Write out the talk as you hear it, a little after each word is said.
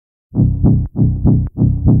Let's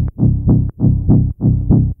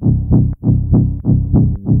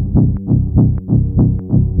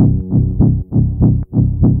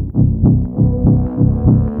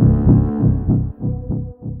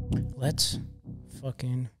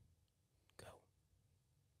fucking go.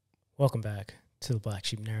 Welcome back to the Black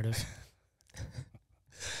Sheep Narrative.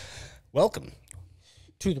 Welcome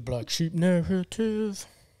to the Black Sheep Narrative.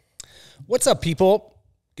 What's up, people?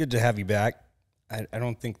 Good to have you back. I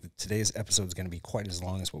don't think that today's episode is going to be quite as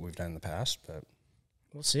long as what we've done in the past, but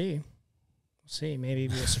we'll see. We'll see. Maybe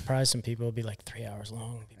we'll surprise some people. It'll be like 3 hours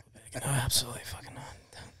long. People will be like, no, absolutely fucking not.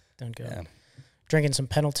 Don't go. Yeah. Drinking some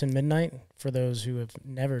Pendleton Midnight for those who have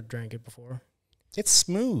never drank it before. It's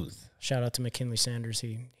smooth. Shout out to McKinley Sanders.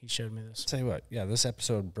 He showed me this. I'll tell you what. Yeah, this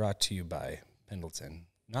episode brought to you by Pendleton.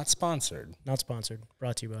 Not sponsored. Not sponsored.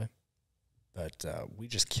 Brought to you by. But we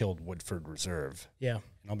just killed Woodford Reserve. Yeah.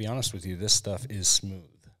 And I'll be honest with you, this stuff is smooth.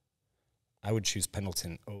 I would choose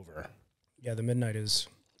Pendleton over. Yeah, the Midnight is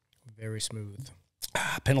very smooth.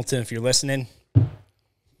 Pendleton, if you're listening.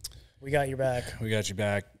 We got your back. We got your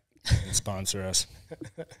back. And sponsor us.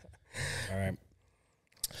 All right.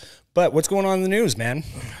 But what's going on in the news, man?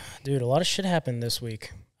 Dude, a lot of shit happened this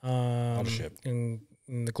week. A lot of shit. In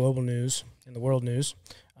the global news, in the world news.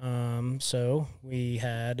 So we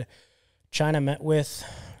had China met with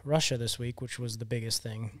Russia this week, which was the biggest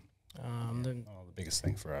thing. The biggest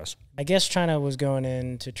thing for us. I guess China was going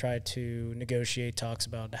in to try to negotiate talks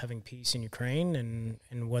about having peace in Ukraine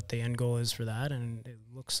and what the end goal is for that. And it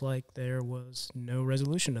looks like there was no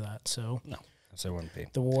resolution to that. So no, there wouldn't be.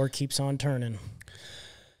 The war keeps on turning.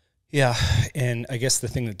 Yeah, and I guess the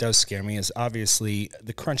thing that does scare me is obviously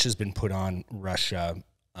the crunch has been put on Russia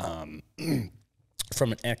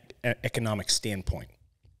from an economic standpoint.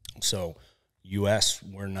 So U.S.,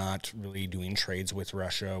 we're not really doing trades with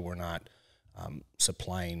Russia. We're not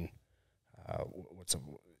supplying,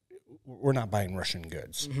 we're not buying Russian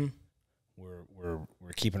goods. Mm-hmm.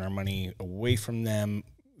 We're keeping our money away from them,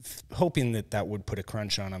 hoping that would put a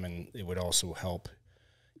crunch on them, and it would also help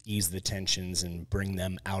ease the tensions and bring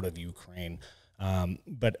them out of Ukraine.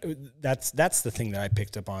 But that's the thing that I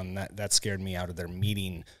picked up on that scared me out of their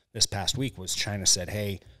meeting this past week was China said,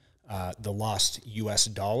 hey, the lost U.S.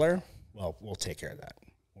 dollar, well, we'll take care of that.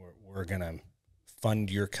 We're going to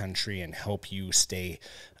fund your country and help you stay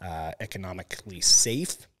economically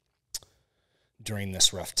safe during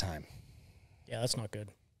this rough time. Yeah, that's not good.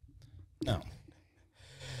 No.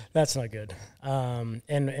 That's not good.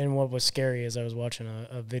 And what was scary is I was watching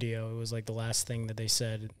a video. It was like the last thing that they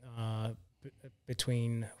said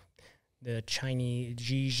between the Chinese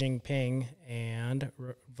Xi Jinping and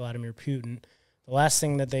Vladimir Putin. The last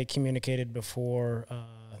thing that they communicated before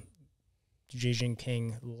Xi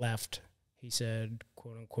Jinping left, he said,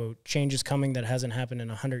 quote unquote, change is coming that hasn't happened in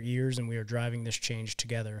 100 years, and we are driving this change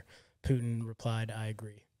together. Putin replied, I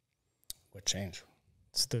agree. What change?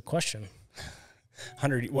 It's the question.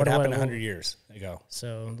 What happened 100 years ago?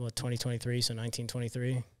 So, 2023, so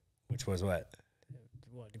 1923. Which was what?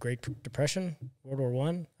 What, the Great Depression? World War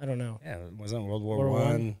I? I don't know. Yeah, it wasn't World War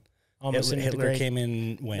I. Almost Hitler came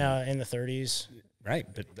in when? In the 30s. Right,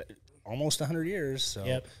 but almost 100 years. So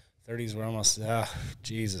yep. 30s were almost,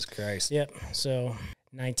 Jesus Christ. Yep, so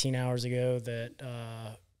 19 hours ago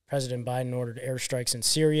that President Biden ordered airstrikes in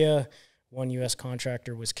Syria. 1 U.S.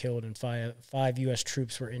 contractor was killed and five U.S.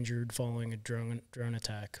 troops were injured following a drone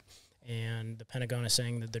attack. And the Pentagon is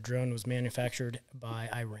saying that the drone was manufactured by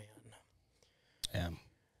Iran. Yeah.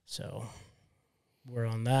 So we're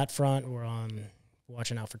on that front. We're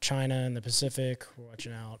watching out for China in the Pacific. We're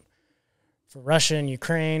watching out for Russia and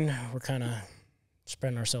Ukraine. We're kind of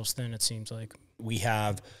spreading ourselves thin, it seems like. We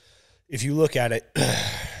have, if you look at it,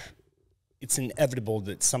 it's inevitable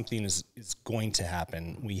that something is going to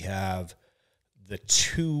happen. We have the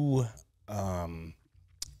two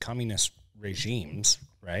communist regimes,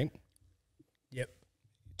 right? Yep.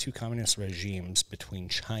 Two communist regimes between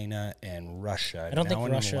China and Russia. I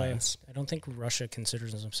don't think Russia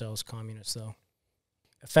considers themselves communists, though.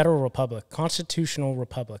 A federal republic, constitutional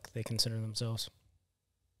republic, they consider themselves.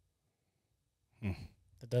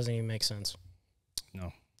 That doesn't even make sense.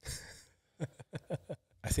 No.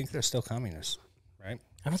 I think they're still communists, right?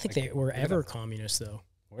 I don't think they were ever communist, though.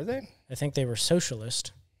 Were they? I think they were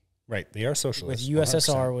socialist. Right, they are socialist. With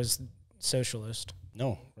USSR 100%. Was socialist.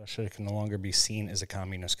 No, Russia can no longer be seen as a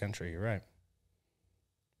communist country. You're right.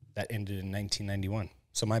 That ended in 1991.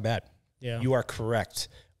 So my bad. Yeah. You are correct.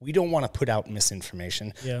 We don't want to put out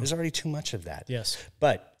misinformation. Yeah. There's already too much of that. Yes.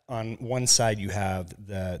 But on one side, you have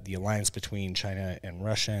the alliance between China and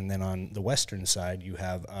Russia, and then on the Western side, you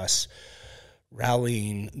have us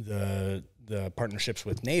rallying the partnerships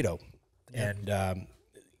with NATO. And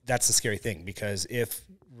that's the scary thing, because if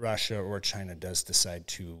Russia or China does decide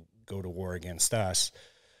to go to war against us,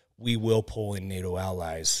 we will pull in NATO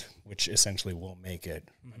allies, which essentially will make it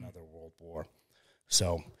another world war.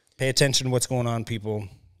 So pay attention to what's going on, people.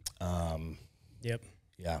 Yep.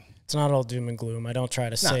 Yeah. It's not all doom and gloom. I don't try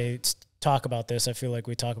to talk about this. I feel like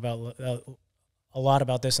we talk about a lot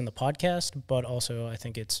about this in the podcast, but also I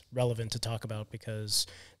think it's relevant to talk about because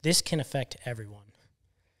this can affect everyone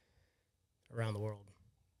around the world.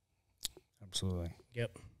 Absolutely.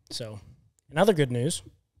 Yep. So, in other good news,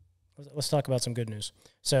 let's talk about some good news.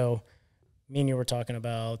 So, me and you were talking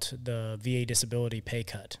about the VA disability pay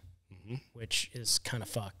cut, which is kind of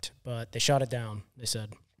fucked, but they shot it down, they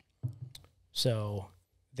said. So,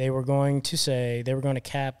 they were going to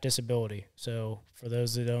cap disability. So, for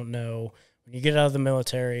those that don't know, when you get out of the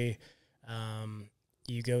military,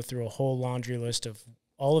 you go through a whole laundry list of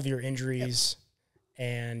all of your injuries,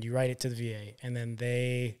 and you write it to the VA, and then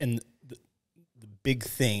the big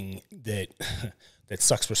thing that that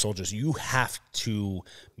sucks for soldiers, you have to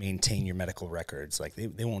maintain your medical records. Like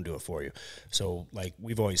they won't do it for you. So like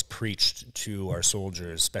we've always preached to our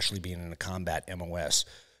soldiers, especially being in a combat MOS,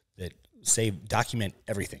 that document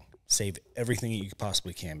everything, save everything that you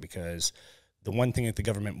possibly can, because the one thing that the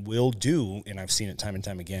government will do, and I've seen it time and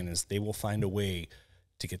time again, is they will find a way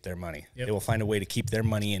to get their money. Yep. They will find a way to keep their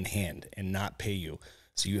money in hand and not pay you.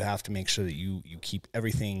 So you have to make sure that you keep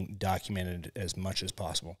everything documented as much as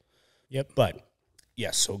possible. Yep. But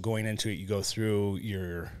yes, so going into it, you go through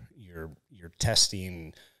your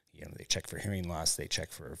testing. You know, they check for hearing loss, they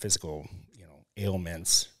check for physical,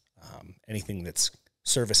 ailments, anything that's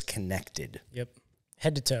service connected. Yep.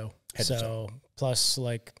 Head to toe. Plus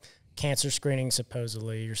like cancer screening,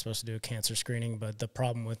 supposedly you're supposed to do a cancer screening, but the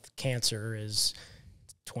problem with cancer is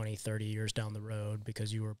 20, 30 years down the road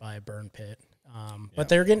because you were by a burn pit. But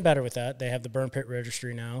they're getting better with that. They have the burn pit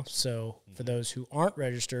registry now. So for those who aren't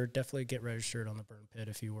registered, definitely get registered on the burn pit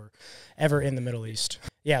if you were ever in the Middle East.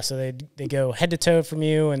 Yeah, so they go head to toe from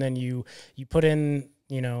you, and then you put in,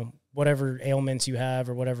 whatever ailments you have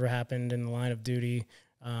or whatever happened in the line of duty,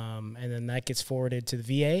 and then that gets forwarded to the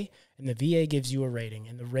VA, and the VA gives you a rating.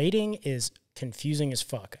 And the rating is confusing as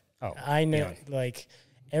fuck. Oh, I know, like,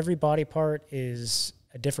 every body part is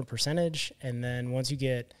a different percentage, and then once you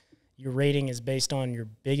get... your rating is based on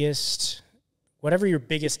whatever your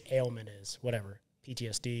biggest ailment is, whatever,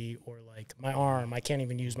 PTSD or like my arm, I can't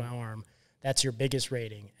even use my arm. That's your biggest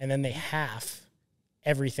rating. And then they half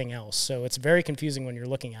everything else. So it's very confusing when you're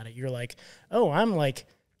looking at it. You're like, oh, I'm like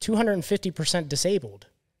 250% disabled.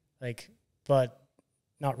 Like, but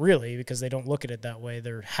not really, because they don't look at it that way.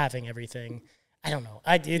 They're halving everything. I don't know.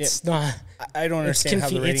 It's not. I don't understand how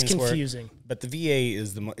the ratings It's confusing. Work, but the VA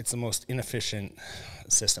is it's the most inefficient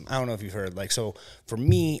system. I don't know if you've heard. Like, so for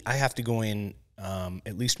me, I have to go in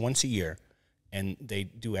at least once a year, and they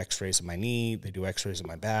do X-rays of my knee. They do X-rays of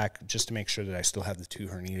my back, just to make sure that I still have the 2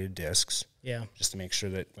 herniated discs. Yeah. Just to make sure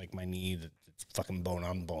that like my knee, it's fucking bone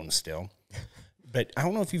on bone still. But I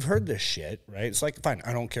don't know if you've heard this shit, right? It's like, fine,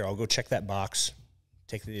 I don't care. I'll go check that box,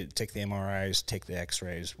 take the MRIs, take the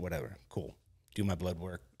X-rays, whatever. Cool. Do my blood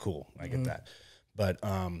work. Cool. I get that. But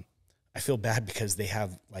I feel bad because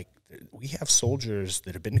we have soldiers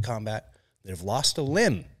that have been to combat that have lost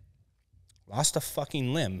a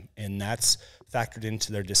fucking limb, and that's factored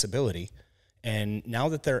into their disability. And now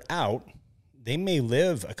that they're out, they may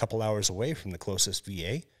live a couple hours away from the closest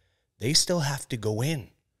VA. They still have to go in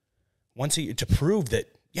once a year to prove that,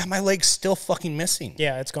 yeah, my leg's still fucking missing.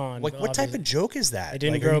 Yeah, it's gone. Like, what type of joke is that? It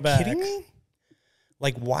didn't grow back. Are you kidding me?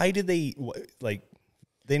 Like, why did they,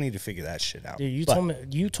 they need to figure that shit out. Dude,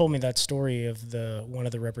 you told me that story of one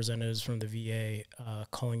of the representatives from the VA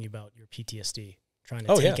calling you about your PTSD, trying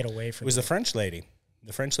to take it away from you. It was the French lady.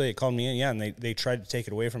 The French lady called me in, and they tried to take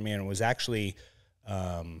it away from me, and it was actually,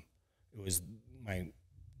 it was I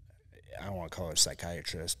don't want to call her a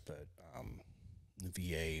psychiatrist, but the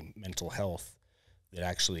VA mental health that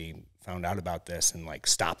actually found out about this and, like,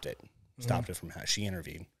 stopped it from how she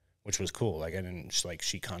intervened, which was cool. Like,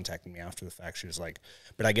 she contacted me after the fact. She was like,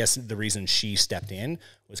 but I guess the reason she stepped in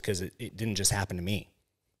was because it didn't just happen to me.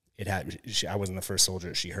 I wasn't the first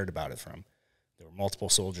soldier she heard about it from. There were multiple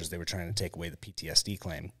soldiers. They were trying to take away the PTSD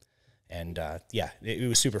claim. And, it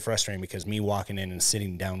was super frustrating because me walking in and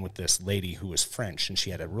sitting down with this lady who was French, and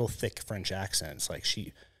she had a real thick French accent. It's like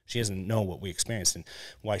she doesn't know what we experienced and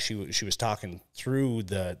why she was talking through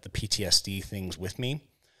the PTSD things with me.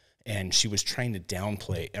 And she was trying to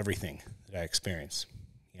downplay everything that I experienced,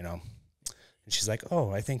 And she's like,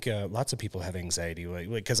 oh, I think lots of people have anxiety.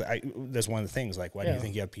 Because that's one of the things, like, why do you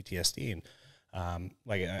think you have PTSD? And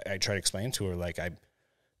I try to explain to her, like,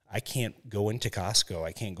 I can't go into Costco.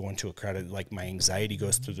 I can't go into a crowded, like my anxiety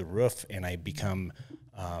goes through the roof and I become,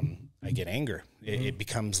 I get anger. It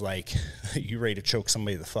becomes like you're ready to choke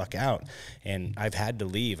somebody the fuck out. And I've had to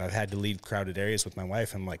leave. I've had to leave crowded areas with my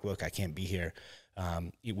wife. I'm like, look, I can't be here.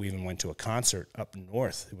 We even went to a concert up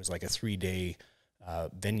north. It was like a 3-day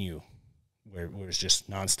venue where it was just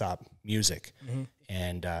nonstop music.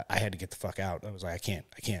 And I had to get the fuck out. I was like, I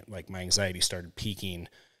can't. Like my anxiety started peaking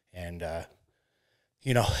and,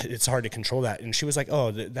 you know, it's hard to control that. And she was like, oh,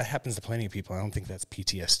 that happens to plenty of people. I don't think that's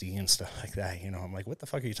PTSD and stuff like that. You know, I'm like, what the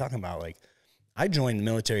fuck are you talking about? Like, I joined the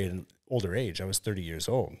military at an older age. I was 30 years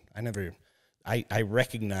old. I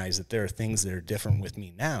recognize that there are things that are different with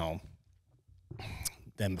me now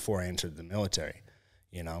than before I entered the military.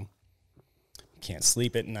 You know, can't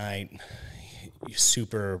sleep at night. You're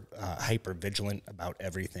super hyper vigilant about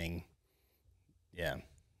everything. Yeah.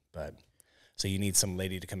 But so you need some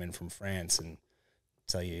lady to come in from France and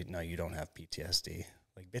tell you, no, you don't have PTSD.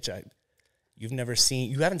 Like, bitch,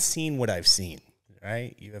 you haven't seen what I've seen,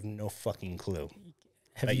 right? You have no fucking clue.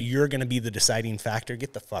 You're going to be the deciding factor.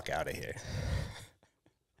 Get the fuck out of here.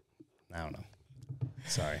 I don't know.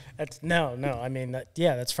 Sorry. No. I mean,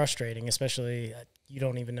 that's frustrating, especially you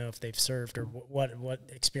don't even know if they've served or what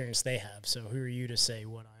experience they have. So who are you to say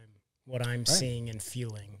what I'm seeing and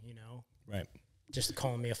feeling, you know? Right. Just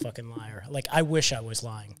calling me a fucking liar. Like, I wish I was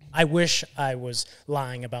lying. I wish I was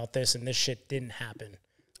lying about this and this shit didn't happen.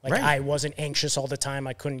 Like, I wasn't anxious all the time.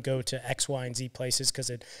 I couldn't go to X, Y, and Z places because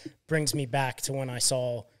it brings me back to when I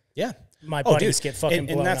saw my buddies get fucking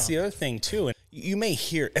blown up. And that's the other thing, too. And you may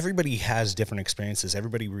hear, everybody has different experiences.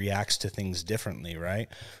 Everybody reacts to things differently, right?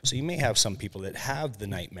 So you may have some people that have the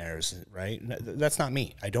nightmares, right? That's not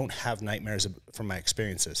me. I don't have nightmares from my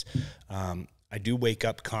experiences. I do wake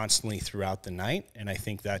up constantly throughout the night, and I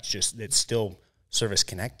think it's still service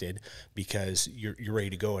connected because you're ready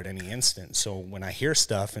to go at any instant. So when I hear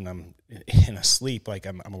stuff and I'm in a sleep, like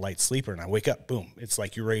I'm a light sleeper, and I wake up, boom, it's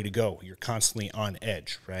like you're ready to go. You're constantly on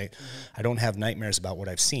edge, right? I don't have nightmares about what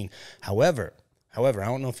I've seen. However, I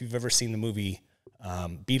don't know if you've ever seen the movie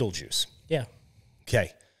Beetlejuice. Yeah.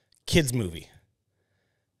 Okay. Kids movie.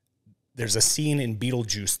 There's a scene in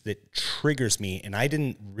Beetlejuice that triggers me, and I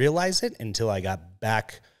didn't realize it until I got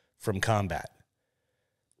back from combat.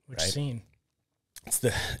 Which scene? It's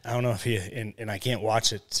I don't know if you, and I can't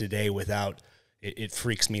watch it today without, it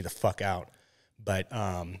freaks me the fuck out. But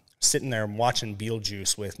sitting there watching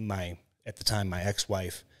Beetlejuice with at the time, my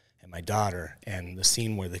ex-wife and my daughter, and the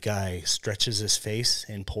scene where the guy stretches his face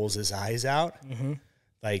and pulls his eyes out,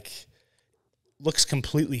 like, looks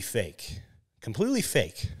completely fake.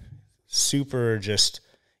 Super just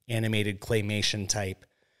animated claymation type.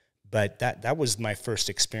 But that was my first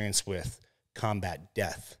experience with combat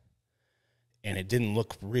death. And it didn't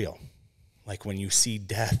look real. Like when you see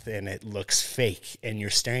death and it looks fake and you're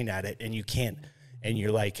staring at it and you can't, and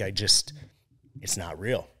you're like, it's not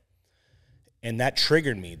real. And that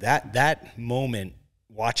triggered me. That moment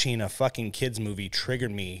watching a fucking kids movie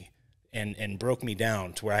triggered me and broke me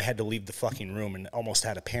down to where I had to leave the fucking room and almost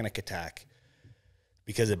had a panic attack.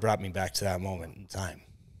 Because it brought me back to that moment in time.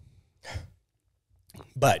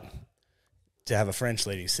 But to have a French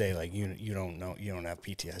lady say, like, you don't know, you don't have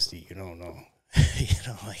PTSD, you don't know,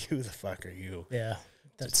 like, who the fuck are you to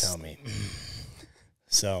tell me?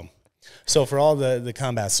 So for all the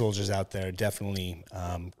combat soldiers out there, definitely,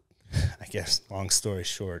 I guess, long story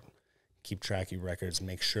short, keep track of your records,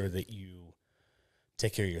 make sure that you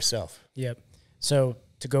take care of yourself. Yep. So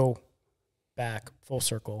to go back full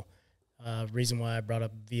circle, reason why I brought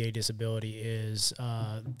up VA disability is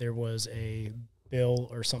there was a bill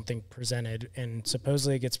or something presented, and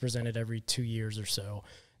supposedly it gets presented every 2 years or so,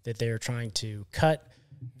 that they are trying to cut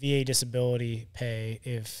VA disability pay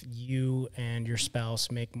if you and your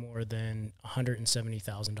spouse make more than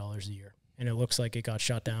 $170,000 a year. And it looks like it got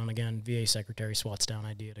shot down. Again, VA secretary swats down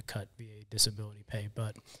idea to cut VA disability pay.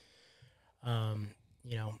 But,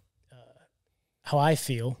 how I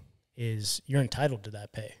feel is you're entitled to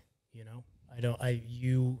that pay. You know,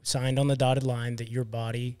 you signed on the dotted line that your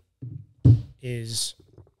body is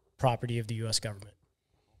property of the U.S. government,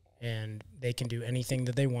 and they can do anything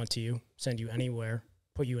that they want to you, send you anywhere,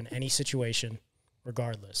 put you in any situation,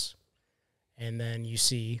 regardless. And then you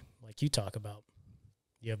see, like you talk about,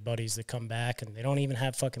 you have buddies that come back and they don't even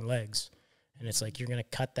have fucking legs. And it's like, you're going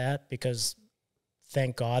to cut that because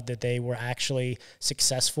thank God that they were actually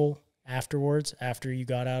successful afterwards. After you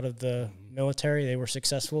got out of the military, they were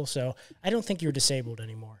successful. So I don't think you're disabled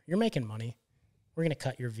anymore. You're making money. We're going to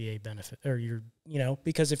cut your VA benefit, or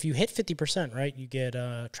because if you hit 50%, right, you get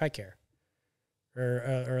TRICARE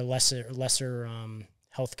or lesser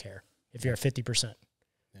health care if you're at 50%.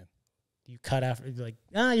 Yeah. You cut after, like,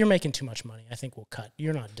 you're making too much money. I think we'll cut.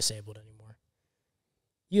 You're not disabled anymore.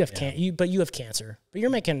 You have but you have cancer, but you're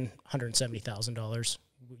making $170,000.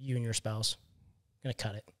 You and your spouse. I'm gonna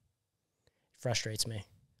cut it. It frustrates me.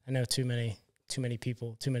 I know too many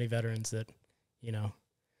people, too many veterans that, you know,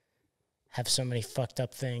 have so many fucked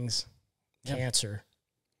up things, cancer,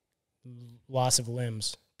 loss of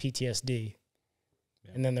limbs, PTSD,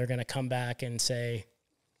 and then they're gonna come back and say,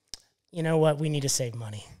 you know what, we need to save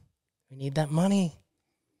money. We need that money.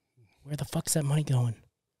 Where the fuck's that money going?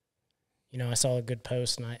 You know, I saw a good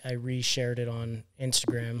post, and I reshared it on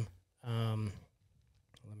Instagram. Let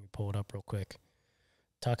me pull it up real quick.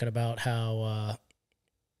 Talking about how,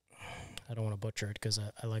 I don't want to butcher it because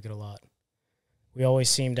I like it a lot. We always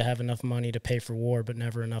seem to have enough money to pay for war, but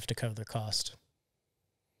never enough to cover the cost.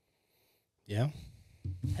 Yeah.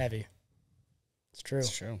 Heavy. It's true.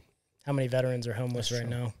 It's true. How many veterans are homeless right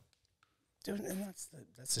now? Dude, and that's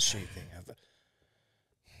the shitty thing.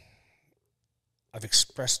 I've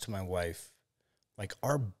expressed to my wife, like,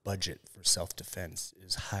 our budget for self-defense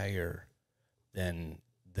is higher than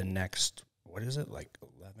the next, what is it, like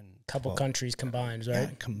 11? Couple 12, countries combined, right? Yeah,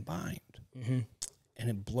 combined. Mm-hmm. And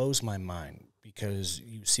it blows my mind because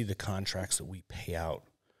you see the contracts that we pay out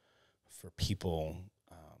for people.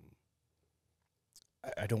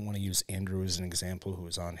 I don't want to use Andrew as an example, who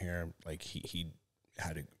was on here. Like, he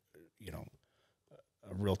had a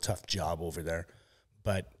real tough job over there.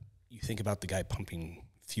 But you think about the guy pumping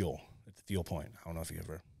fuel at the fuel point. I don't know if you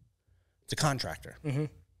ever, it's a contractor. Mm-hmm.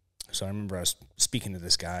 So I remember I was speaking to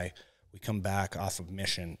this guy. We come back off of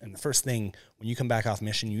mission, and the first thing, when you come back off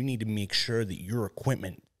mission, you need to make sure that your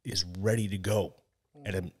equipment is ready to go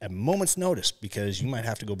at a moment's notice, because you might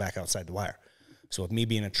have to go back outside the wire. So with me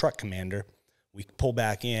being a truck commander, we pull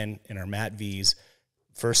back in our MAT Vs.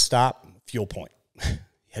 First stop, fuel point.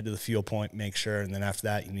 Head to the fuel point, make sure, and then after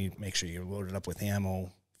that, you need to make sure you're loaded up with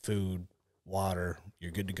ammo, food, water.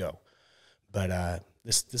 You're good to go. But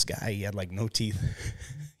this guy, he had like no teeth.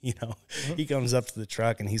 You know, he comes up to the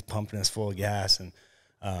truck and he's pumping us full of gas, and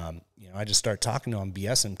you know, I just start talking to him,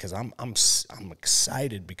 BS him, because I'm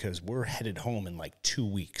excited because we're headed home in like 2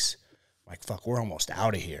 weeks. I'm like, fuck, we're almost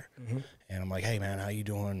out of here. Mm-hmm. And I'm like, hey man, how you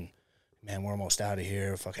doing? Man, we're almost out of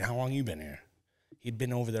here. Fucking, how long you been here? He'd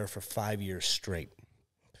been over there for 5 years straight.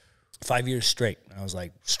 5 years straight. And I was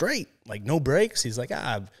like, straight? Like no breaks? He's like,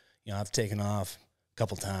 I've taken off a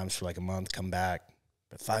couple times for like a month, come back.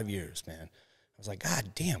 But 5 years, man. I was like,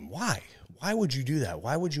 God damn, why? Why would you do that?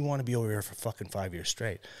 Why would you want to be over here for fucking 5 years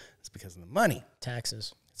straight? It's because of the money.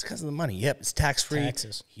 Taxes. It's because of the money. Yep, it's tax-free.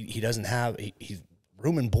 Taxes. He doesn't have, he's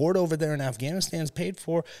room and board over there in Afghanistan's paid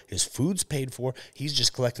for. His food's paid for. He's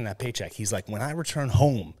just collecting that paycheck. He's like, when I return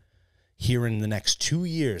home here in the next 2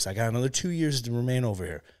 years, I got another 2 years to remain over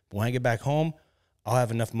here. But when I get back home, I'll have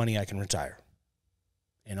enough money I can retire.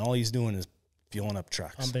 And all he's doing is fueling up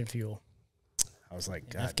trucks. Pumping fuel. I was like,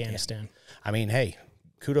 God Afghanistan. Damn. I mean, hey,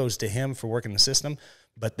 kudos to him for working the system.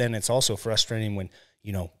 But then it's also frustrating when,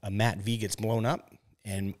 you know, a MAT V gets blown up,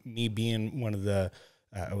 and me being one of the,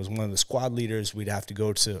 I was one of the squad leaders, we'd have to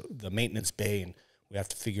go to the maintenance bay, and we have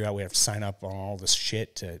to figure out, we have to sign up on all this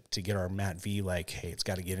shit to get our MAT V, like, hey, it's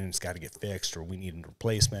got to get in, it's got to get fixed, or we need a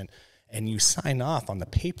replacement. And you sign off on the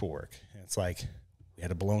paperwork, and it's like, we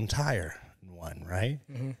had a blown tire in one, right?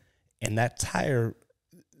 Mm-hmm. And that tire,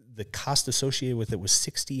 the cost associated with it was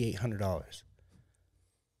 $6,800.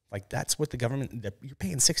 Like, that's what the government, you're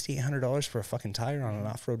paying $6,800 for a fucking tire on an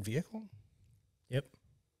off-road vehicle? Yep.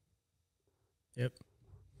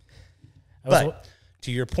 But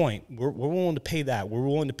to your point, we're willing to pay that. We're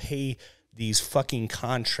willing to pay these fucking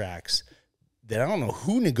contracts that I don't know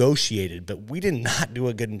who negotiated, but we did not do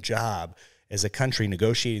a good job as a country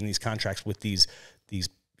negotiating these contracts with these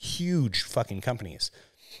huge fucking companies.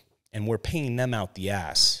 And we're paying them out the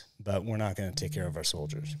ass, but we're not going to take care of our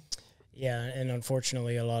soldiers. Yeah, and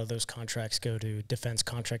unfortunately, a lot of those contracts go to defense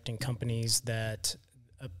contracting companies that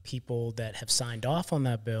people that have signed off on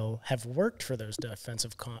that bill have worked for those defense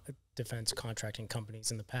contracting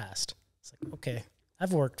companies in the past. It's like, okay,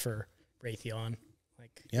 I've worked for Raytheon.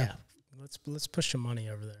 Like, yeah, let's push some money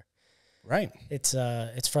over there. Right.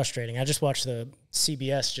 It's frustrating. I just watched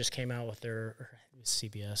CBS just came out with their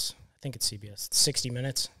CBS. I think it's CBS. 60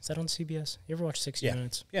 Minutes. Is that on CBS? You ever watch 60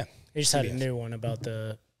 Minutes? Yeah. They just had a new one about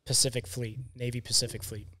the Pacific Fleet, Navy Pacific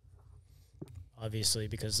Fleet. Obviously,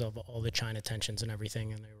 because of all the China tensions and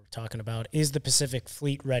everything, and they were talking about, is the Pacific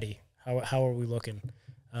Fleet ready? How are we looking?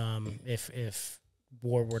 If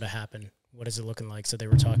war were to happen, what is it looking like? So they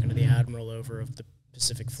were talking to the admiral over of the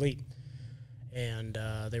Pacific Fleet, and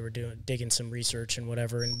they were digging some research and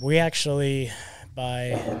whatever. And we actually,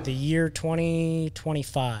 by the year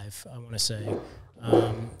 2025, I want to say,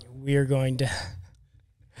 we are going to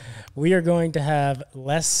have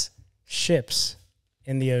less ships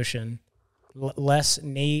in the ocean, less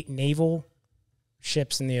naval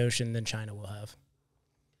ships in the ocean than China will have.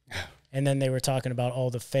 And then they were talking about all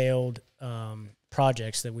the failed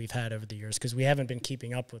projects that we've had over the years because we haven't been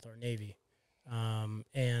keeping up with our Navy.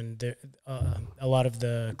 And a lot of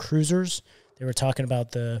the cruisers, they were talking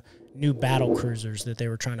about the new battle cruisers that they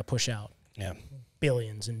were trying to push out. Yeah.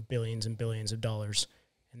 Billions and billions and billions of dollars.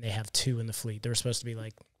 And they have 2 in the fleet. There were supposed to be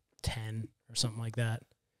like 10 or something like that.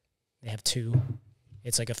 They have 2.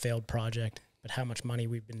 It's like a failed project. But how much money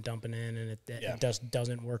we've been dumping in, and it just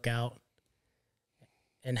doesn't work out.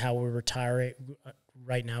 And how we're retiring.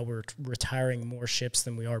 Right now, we're retiring more ships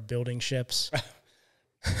than we are building ships.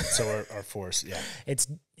 So our force, it's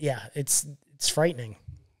frightening.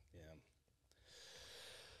 Yeah.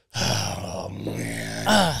 Oh man.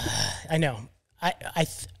 I know. I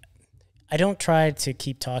don't try to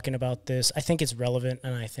keep talking about this. I think it's relevant,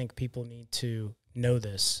 and I think people need to know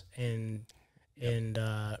this and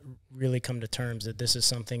really come to terms that this is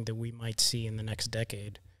something that we might see in the next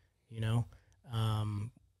decade. You know.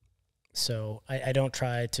 So I don't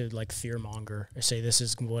try to like fear monger or say this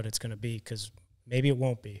is what it's going to be, because maybe it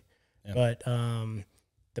won't be. Yeah. But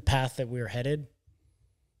the path that we're headed,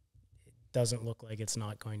 it doesn't look like it's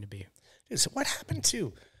not going to be. Dude, so what happened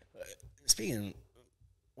to,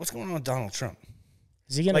 what's going on with Donald Trump?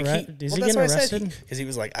 Is he getting arrested? Because he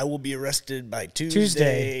was like, I will be arrested by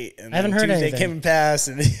Tuesday. And I haven't heard anything. Tuesday came and passed,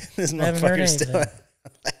 and this motherfucker's still.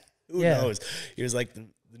 Who knows? He was like, the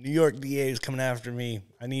New York DA is coming after me.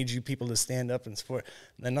 I need you people to stand up and support.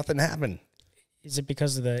 And then nothing happened. Is it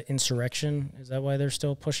because of the insurrection? Is that why they're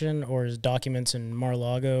still pushing? Or is documents in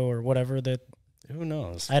Mar-a-Lago or whatever that? Who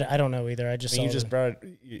knows? I don't know either. You just brought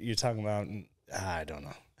it, you're talking about, I don't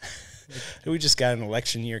know. We just got an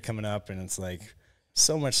election year coming up, and it's like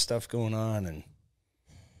so much stuff going on. And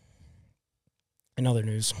in other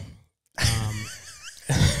news,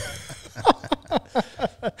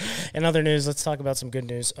 let's talk about some good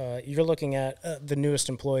news. You're looking at the newest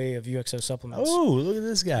employee of UXO Supplements. Oh, look at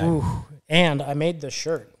this guy! Ooh. And I made the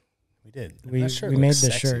shirt. We did. We made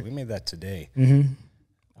the shirt. We made that today. Mm-hmm.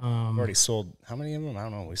 We've already sold how many of them? I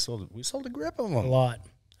don't know. We sold a grip of them. A lot,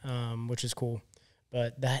 which is cool.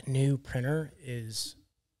 But that new printer is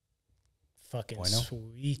fucking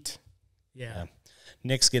sweet. Yeah.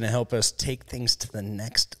 Nick's going to help us take things to the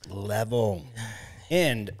next level.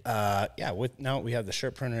 And, now we have the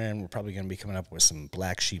shirt printer in. We're probably going to be coming up with some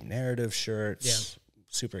Black Sheep narrative shirts. Yeah.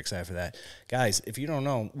 Super excited for that. Guys, if you don't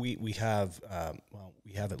know, we have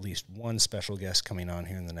at least one special guest coming on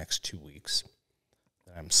here in the next 2 weeks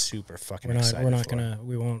that I'm super fucking excited for.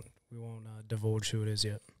 We won't divulge who it is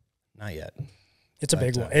yet. Not yet. It's a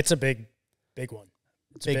big one. It's a big one.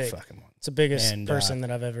 It's big fucking one. It's the biggest person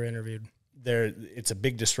that I've ever interviewed. It's a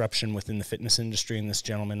big disruption within the fitness industry and this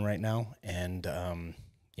gentleman right now. And,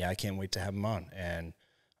 I can't wait to have him on. And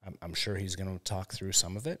I'm sure he's going to talk through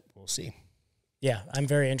some of it. We'll see. Yeah, I'm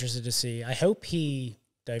very interested to see. I hope he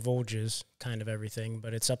divulges kind of everything,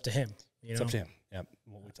 but it's up to him. It's up to him. Yep,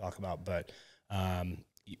 what we talk about. But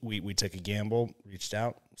we took a gamble, reached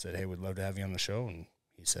out, said, hey, we'd love to have you on the show. And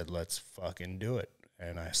he said, let's fucking do it.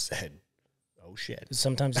 And I said, oh, shit.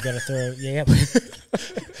 Sometimes you got to throw,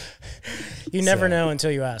 You never know until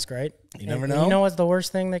you ask, right? You never know. You know what's the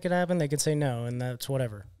worst thing that could happen? They could say no, and that's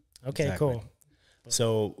whatever. Okay, exactly. Cool.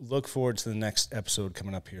 So look forward to the next episode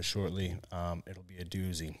coming up here shortly. It'll be a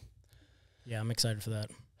doozy. Yeah, I'm excited for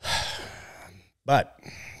that. But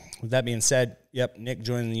with that being said, Nick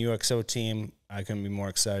joining the UXO team. I couldn't be more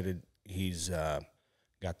excited. He's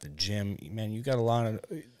got the gym. Man, you got a lot of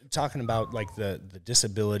talking about like the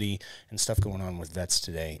disability and stuff going on with vets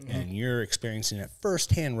today. Mm-hmm. And you're experiencing it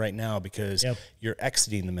firsthand right now because you're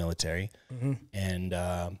exiting the military.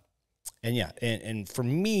 Mm-hmm. And for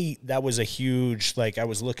me, that was a huge, like, I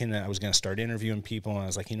was going to start interviewing people, and I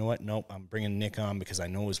was like, you know what? Nope, I'm bringing Nick on because I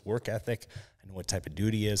know his work ethic. I know what type of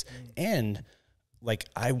duty he is. Mm-hmm. And, like,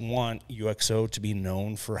 I want UXO to be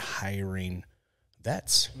known for hiring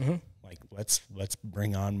vets. Mm-hmm. Like, let's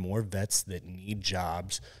bring on more vets that need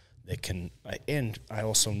jobs that can, and I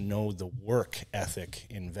also know the work ethic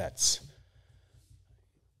in vets.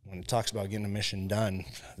 When it talks about getting a mission done,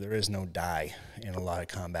 there is no die in a lot of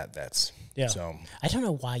combat vets. Yeah. So I don't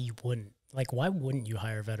know why you wouldn't. Like, why wouldn't you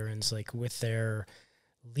hire veterans, like, with their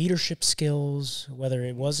leadership skills, whether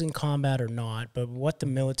it was in combat or not, but what the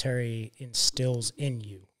military instills in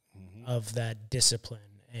you of that discipline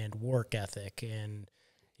and work ethic and,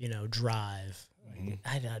 drive.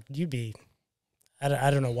 I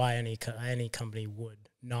don't know why any company would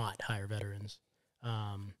not hire veterans.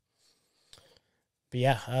 But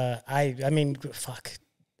yeah, I mean, fuck.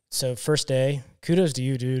 So first day, kudos to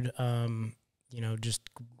you, dude. Just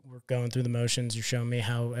we're going through the motions. You're showing me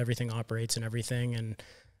how everything operates and everything. And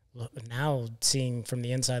now seeing from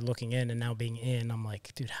the inside looking in and now being in, I'm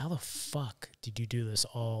like, dude, how the fuck did you do this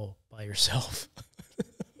all by yourself?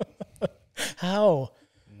 How?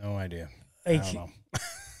 No idea. Like, I don't know.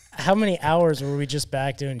 How many hours were we just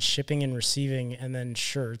back doing shipping and receiving and then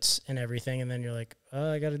shirts and everything? And then you're like,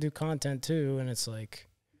 oh, I got to do content too. And it's like,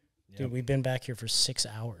 dude, we've been back here for 6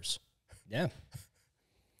 hours. Yeah.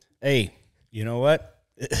 Hey, you know what?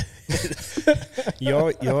 you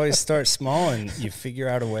always start small and you figure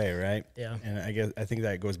out a way, right? Yeah. And I think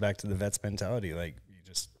that goes back to the vet's mentality. Like, you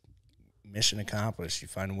just mission accomplished. You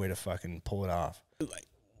find a way to fucking pull it off. Like,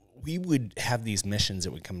 we would have these missions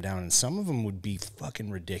that would come down, and some of them would be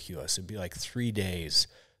fucking ridiculous. It'd be like 3 days.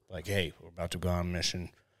 Like, hey, we're about to go on a mission.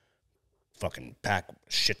 Fucking pack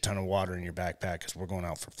a shit ton of water in your backpack because we're going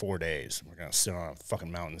out for 4 days. We're going to sit on a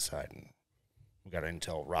fucking mountainside, and we got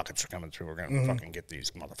intel rockets are coming through. We're going to fucking get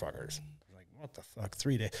these motherfuckers. Like, what the fuck,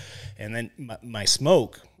 3 days? And then my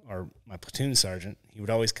smoke, or my platoon sergeant, he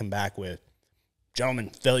would always come back with, gentlemen,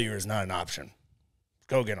 failure is not an option.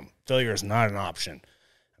 Go get them. Failure is not an option.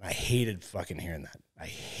 And I hated fucking hearing that. I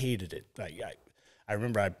hated it. I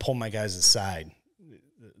remember I'd pull my guys aside.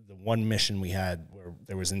 The one mission we had where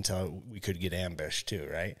there was intel we could get ambushed too,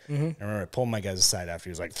 right? Mm-hmm. I remember I pulled my guys aside after he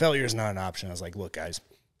was like, failure is not an option. I was like, look, guys,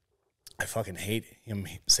 I fucking hate him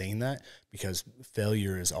saying that because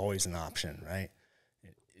failure is always an option, right?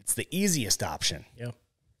 It's the easiest option. Yeah.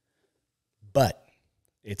 But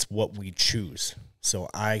it's what we choose. So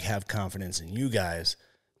I have confidence in you guys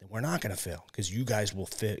that we're not going to fail because you guys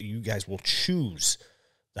will choose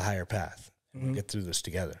the higher path and we'll get through this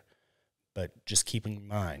together. But just keep in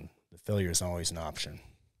mind, the failure is always an option.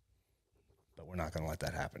 But we're not going to let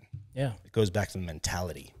that happen. Yeah. It goes back to the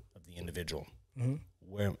mentality of the individual. Mm-hmm.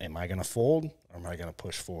 Where am I going to fold or am I going to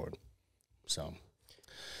push forward? So,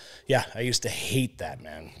 yeah, I used to hate that,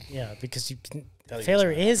 man. Yeah, because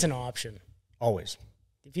failure is an option. Always.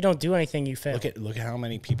 If you don't do anything, you fail. Look at how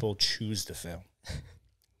many people choose to fail.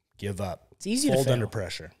 Give up. It's easy to fold under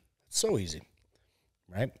pressure. It's so easy,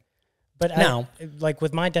 right? But now, like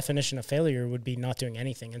with my definition of failure would be not doing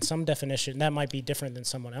anything. And some definition, that might be different than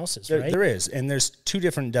someone else's, right? There is. And there's two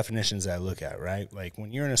different definitions that I look at, right? Like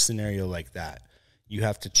when you're in a scenario like that, you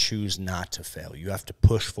have to choose not to fail. You have to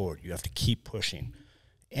push forward. You have to keep pushing.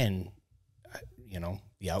 And,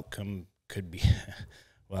 the outcome could be,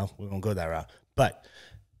 well, we won't go that route. But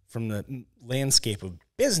from the landscape of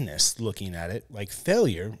business looking at it, like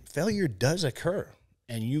failure does occur.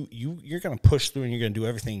 And you're going to push through and you're going to do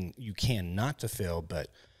everything you can not to fail. But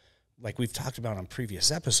like we've talked about on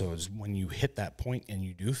previous episodes, when you hit that point and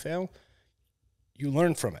you do fail, you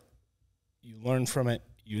learn from it. You learn from it,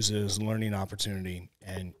 use it as a learning opportunity,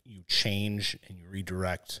 and you change and you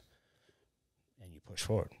redirect and you push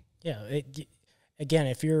forward. Yeah. Again,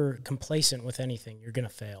 if you're complacent with anything, you're going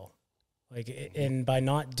to fail. And by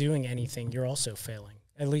not doing anything, you're also failing.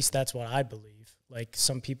 At least that's what I believe. Like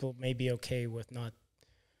some people may be okay with not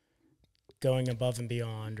going above and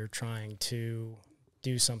beyond or trying to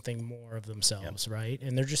do something more of themselves, right?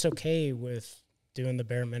 And they're just okay with doing the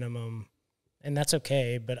bare minimum, and that's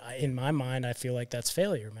okay. But in my mind, I feel like that's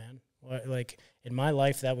failure, man. Like in my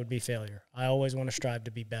life, that would be failure. I always want to strive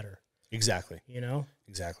to be better. Exactly.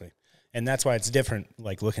 Exactly. And that's why it's different,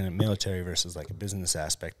 like looking at military versus like a business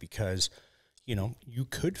aspect, because, you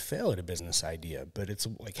could fail at a business idea, but it's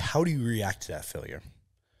like, how do you react to that failure?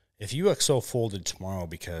 If you XO folded tomorrow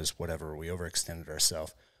because whatever, we overextended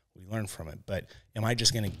ourselves, we learn from it. But am I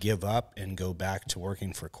just going to give up and go back to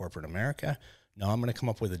working for corporate America? No, I'm going to come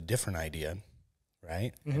up with a different idea,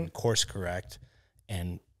 right? Mm-hmm. And course correct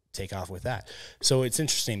and take off with that. So it's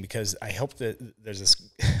interesting because I hope that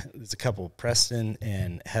there's a couple, Preston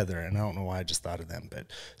and Heather, and I don't know why I just thought of them, but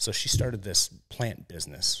so she started this plant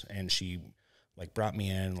business and she like brought me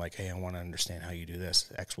in like, hey, I want to understand how you do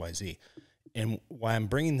this, XYZ. And why I'm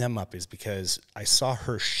bringing them up is because I saw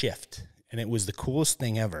her shift, and it was the coolest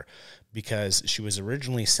thing ever because she was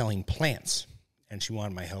originally selling plants, and she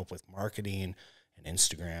wanted my help with marketing and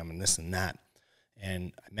Instagram and this and that.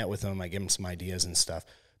 And I met with them. I gave them some ideas and stuff.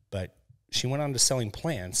 But she went on to selling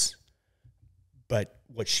plants, but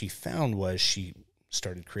what she found was she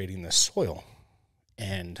started creating the soil,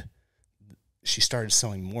 and she started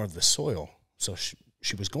selling more of the soil. So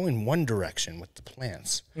she was going one direction with the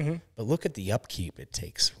plants, but look at the upkeep it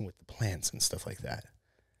takes with the plants and stuff like that.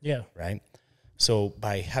 Yeah. Right? So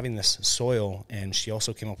by having this soil, and she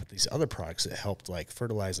also came up with these other products that helped like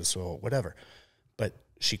fertilize the soil, whatever. But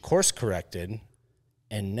she course corrected,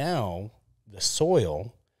 and now the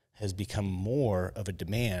soil has become more of a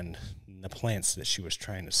demand than the plants that she was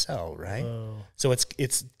trying to sell, right? Whoa. So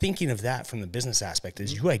it's thinking of that from the business aspect,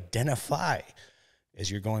 is you identify as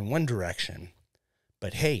you're going one direction,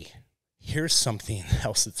 but hey, here's something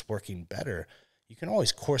else that's working better. You can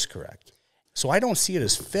always course correct. So I don't see it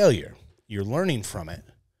as failure. You're learning from it,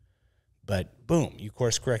 but boom, you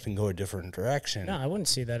course correct and go a different direction. No, I wouldn't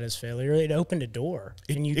see that as failure. It opened a door,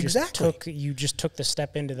 and you just took the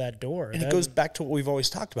step into that door. And it goes back to what we've always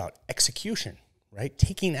talked about: execution, right?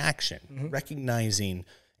 Taking action, recognizing,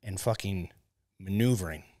 and fucking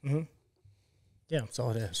maneuvering. Yeah, that's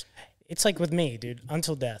all it is. It's like with me, dude.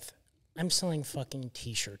 Until death, I'm selling fucking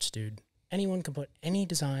T-shirts, dude. Anyone can put any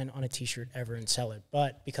design on a T-shirt ever and sell it.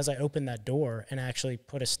 But because I opened that door and actually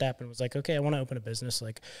put a step and was like, okay, I want to open a business.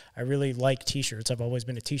 Like, I really like T-shirts. I've always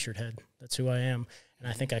been a T-shirt head. That's who I am. And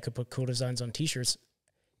I think I could put cool designs on T-shirts.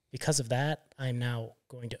 Because of that, I'm now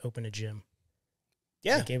going to open a gym.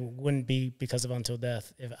 Yeah. Like, it wouldn't be because of Until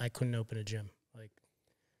Death if I couldn't open a gym. Like,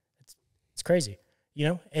 it's crazy. You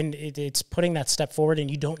know, and it's putting that step forward, and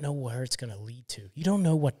you don't know where it's going to lead to. You don't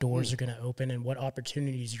know what doors are going to open and what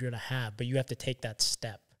opportunities you're going to have, but you have to take that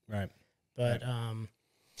step. Right. But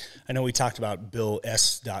I know we talked about Bill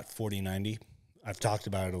S.4090. I've talked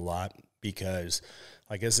about it a lot because,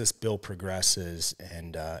 like, as this bill progresses,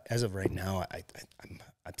 and as of right now, I'm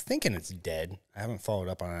thinking it's dead. I haven't followed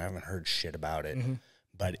up on it. I haven't heard shit about it,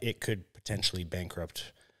 but it could potentially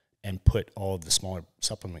bankrupt and put all of the smaller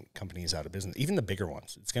supplement companies out of business, even the bigger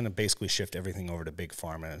ones. It's going to basically shift everything over to big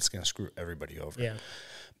pharma, and it's going to screw everybody over. Yeah.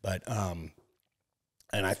 But, and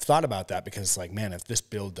I've thought about that because, like, man, if this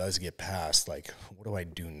bill does get passed, like, what do I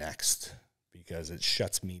do next? Because it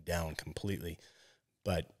shuts me down completely.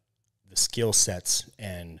 But the skill sets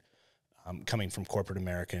and coming from corporate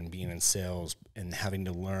America and being in sales and having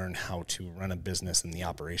to learn how to run a business and the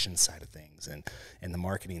operations side of things and the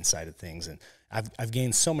marketing side of things. And I've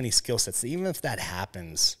gained so many skill sets that even if that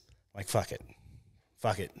happens, like, fuck it.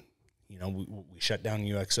 You know, we shut down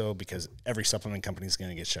UXO because every supplement company is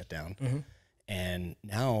going to get shut down. And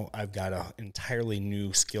now I've got an entirely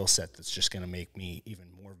new skill set that's just going to make me even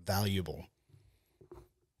more valuable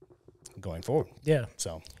going forward. Yeah.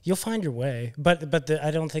 So you'll find your way, but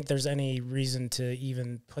I don't think there's any reason to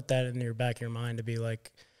even put that in your back of your mind to be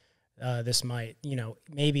like, this might, you know,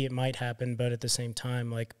 maybe it might happen, but at the same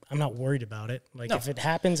time, like, I'm not worried about it. Like, if it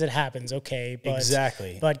happens, it happens. Okay. But,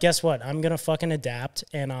 exactly. But guess what? I'm going to fucking adapt,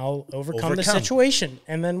 and I'll overcome the situation,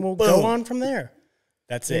 and then we'll go on from there.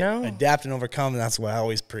 That's it. Know? Adapt and overcome. And that's what I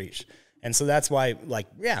always preach. And so that's why, like,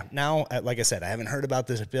 yeah, now, like I said, I haven't heard about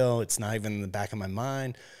this bill. It's not even in the back of my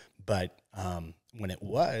mind. But when it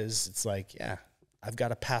was, it's like, yeah, I've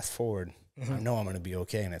got a path forward. I know I'm going to be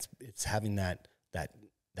okay. And it's having that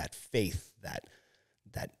faith, that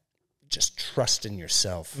just trust in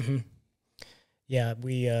yourself. Yeah,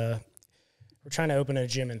 we're trying to open a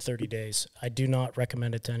gym in 30 days. I do not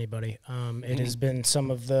recommend it to anybody. It has been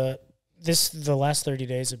some of the last 30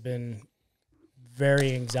 days have been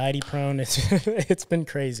very anxiety prone. It's been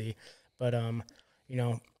crazy, but you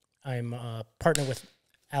know, I'm partnered with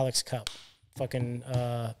Alex Cup, fucking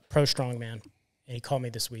pro strongman, and he called me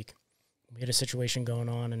this week. We had a situation going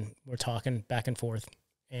on, and we're talking back and forth,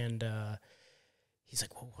 and he's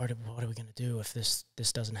like, "Well, what are we gonna do if this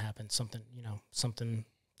doesn't happen? Something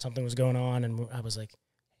was going on," and I was like,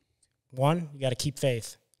 "1, you got to keep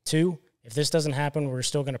faith. 2, if this doesn't happen, we're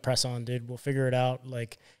still gonna press on, dude. We'll figure it out.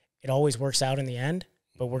 Like, it always works out in the end,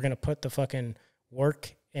 but we're gonna put the fucking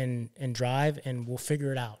work and drive, and we'll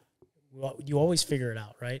figure it out." Well, you always figure it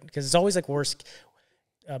out, right? Because it's always like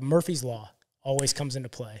Murphy's Law always comes into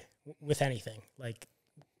play with anything. Like,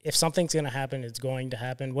 if something's going to happen, it's going to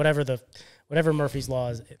happen. Whatever Murphy's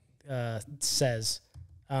Law says,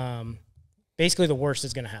 basically the worst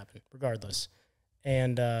is going to happen regardless.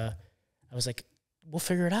 And I was like, we'll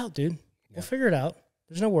figure it out, dude. Yeah. We'll figure it out.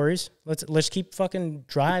 There's no worries. Let's keep fucking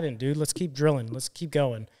driving, dude. Let's keep drilling. Let's keep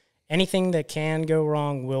going. Anything that can go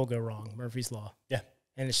wrong will go wrong. Murphy's Law. Yeah.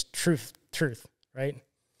 And it's truth, right?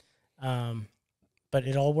 But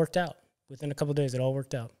it all worked out. Within a couple of days, it all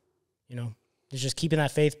worked out. You know, it's just keeping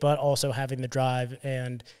that faith, but also having the drive.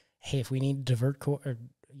 And, hey, if we need to divert or,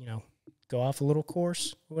 you know, go off a little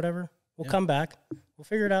course or whatever, we'll come back. We'll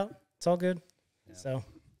figure it out. It's all good. Yeah. So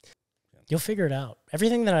you'll figure it out.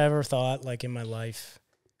 Everything that I ever thought, like, in my life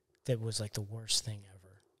that was, like, the worst thing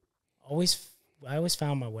ever, I always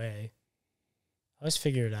found my way. I always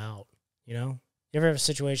figured it out, you know? You ever have a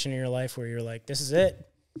situation in your life where you're like, this is it.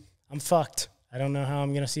 I'm fucked. I don't know how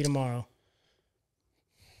I'm going to see tomorrow.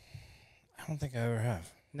 I don't think I ever have.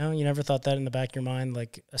 No, you never thought that in the back of your mind,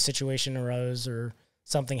 like a situation arose or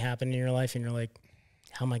something happened in your life and you're like,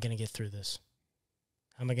 how am I going to get through this?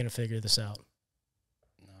 How am I going to figure this out?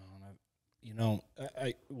 No,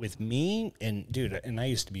 I with me, and dude, and I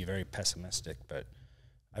used to be very pessimistic, but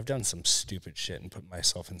I've done some stupid shit and put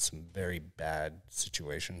myself in some very bad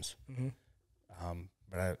situations.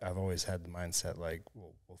 But I've always had the mindset like,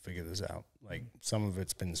 we'll figure this out. Like some of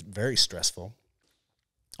it's been very stressful,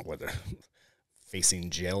 whether facing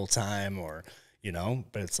jail time or, you know,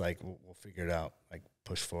 but it's like, we'll figure it out. Like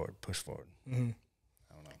push forward. I don't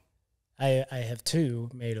know. I have too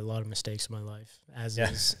made a lot of mistakes in my life, as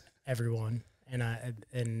is everyone.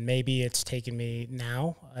 And maybe it's taken me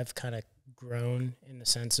now. I've kind of grown in the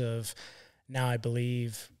sense of now I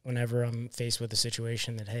believe whenever I'm faced with a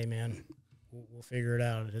situation that, hey man, we'll figure it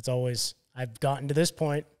out. It's always, I've gotten to this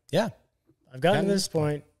point. Yeah. I've gotten to this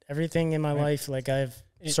point. Everything in my life, like I've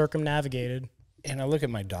circumnavigated. And I look at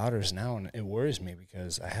my daughters now and it worries me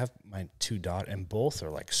because I have my 2 daughters and both are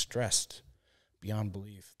like stressed beyond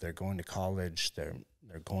belief. They're going to college. They're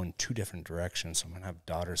going 2 different directions. So I'm going to have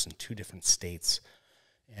daughters in 2 different states.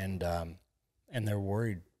 And they're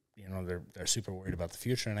worried, you know, they're super worried about the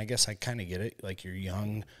future. And I guess I kind of get it. Like you're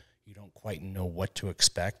young, you don't quite know what to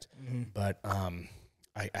expect, but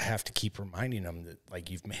I have to keep reminding them that like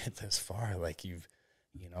you've made it this far, like you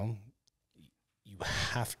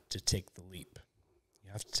have to take the leap.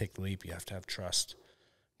 You have to take the leap. You have to have trust.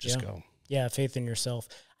 Just go. Yeah, faith in yourself.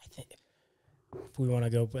 I think if we want to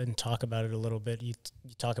go and talk about it a little bit, you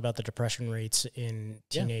talk about the depression rates in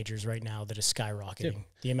teenagers right now that is skyrocketing.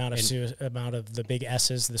 Yeah. The amount of the big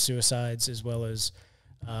S's, the suicides, as well as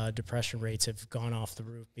depression rates have gone off the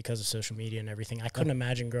roof because of social media and everything. I couldn't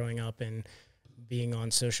imagine growing up and being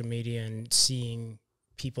on social media and seeing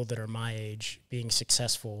people that are my age being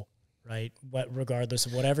successful, right? Regardless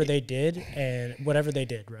of whatever they did,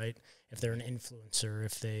 right? If they're an influencer,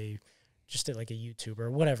 if they just did like a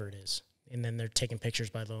YouTuber, whatever it is. And then they're taking pictures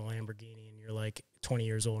by the Lamborghini and you're like 20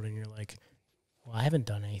 years old and you're like, well, I haven't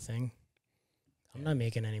done anything. I'm not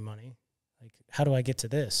making any money. Like, how do I get to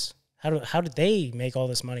this? How did they make all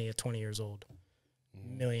this money at 20 years old?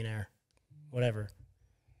 Millionaire, whatever.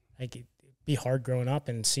 Like, it'd be hard growing up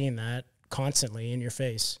and seeing that constantly in your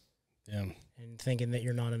face. Yeah. And thinking that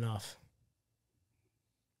you're not enough.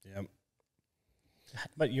 Yep.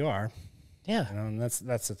 But you are. Yeah. You know, and that's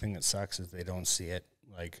the thing that sucks is they don't see it.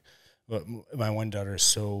 Like, my one daughter is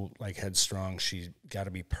so like headstrong. She's got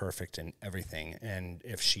to be perfect in everything. And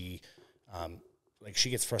if she, like she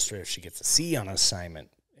gets frustrated if she gets a C on an assignment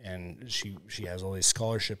and she has all these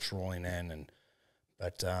scholarships rolling in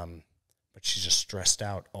but she's just stressed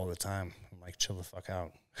out all the time. I'm like, chill the fuck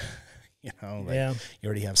out. You know, like you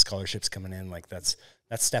already have scholarships coming in. Like that's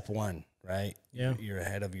step one, right? Yeah. You're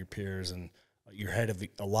ahead of your peers and you're ahead of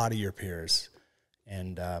a lot of your peers.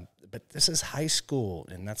 And, but this is high school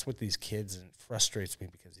and that's what these kids, and it frustrates me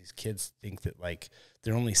because these kids think that like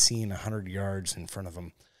they're only seeing 100 yards in front of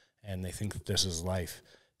them and they think that this is life.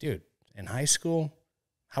 Dude, in high school,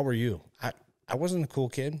 how were you? I wasn't a cool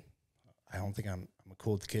kid. I don't think I'm a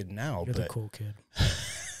cool kid now. You're the cool kid.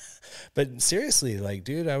 But seriously, like,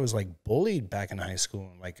 dude, I was like bullied back in high school.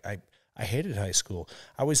 And like, I hated high school.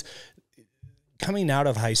 I was coming out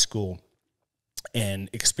of high school and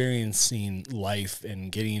experiencing life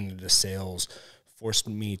and getting into sales forced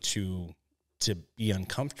me to be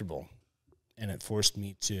uncomfortable. And it forced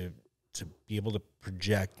me to be able to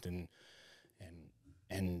project and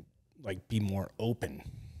like be more open.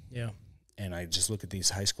 Yeah. And I just look at these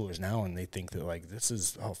high schoolers now and they think that like, this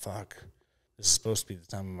is supposed to be the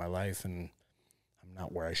time of my life. And I'm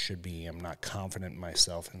not where I should be. I'm not confident in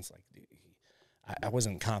myself. And it's like, I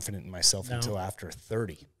wasn't confident in myself until after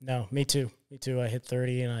 30. No, me too. I hit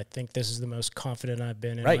 30 and I think this is the most confident I've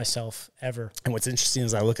been in myself ever. And what's interesting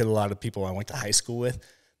is I look at a lot of people I went to high school with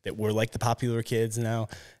that were like the popular kids now.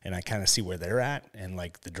 And I kind of see where they're at and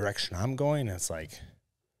like the direction I'm going. And it's like,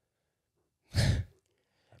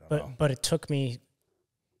 But it took me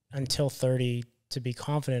until 30 to be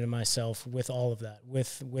confident in myself with all of that,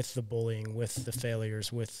 with the bullying, with the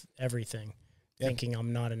failures, with everything, thinking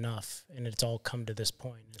I'm not enough. And it's all come to this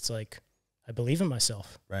point. It's like, I believe in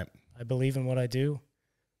myself. Right. I believe in what I do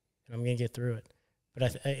and I'm going to get through it.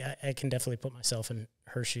 But I can definitely put myself in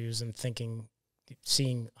her shoes and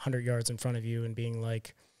seeing 100 yards in front of you and being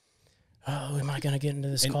like, oh, am I going to get into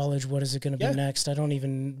this college? What is it going to be next? I don't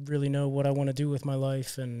even really know what I want to do with my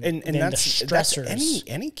life. And that's the stressors. That's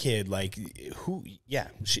any kid, like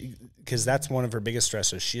because that's one of her biggest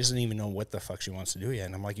stressors. She doesn't even know what the fuck she wants to do yet.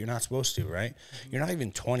 And I'm like, you're not supposed to, right? You're not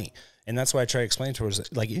even 20. And that's why I try to explain to her, is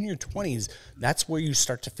like, in your 20s, that's where you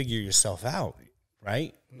start to figure yourself out,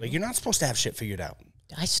 right? Like, you're not supposed to have shit figured out.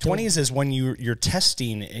 20s is when you're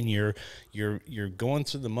testing and you're going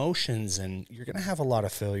through the motions, and you're gonna have a lot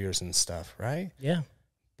of failures and stuff, right? Yeah.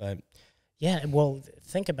 But yeah, well,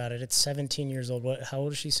 think about it. It's 17 years old. How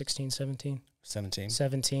old is she? 16, 17?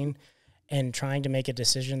 17. And trying to make a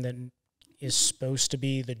decision that is supposed to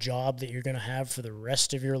be the job that you're gonna have for the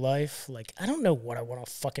rest of your life. Like, I don't know what I want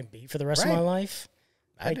to fucking be for the rest of my life.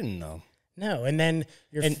 I didn't know. No, and then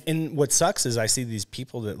and what sucks is I see these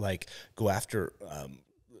people that like go after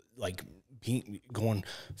going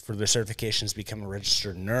for their certifications, become a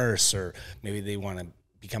registered nurse, or maybe they want to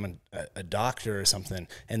become a doctor or something,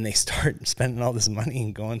 and they start spending all this money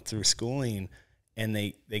and going through schooling, and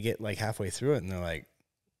they get like halfway through it, and they're like,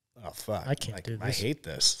 oh fuck, I can't do this. I hate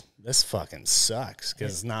this. This fucking sucks,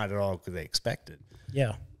 because it's not at all what they expected.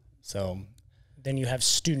 Yeah. So then you have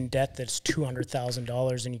student debt that's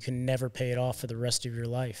 $200,000, and you can never pay it off for the rest of your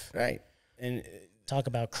life. Right. And talk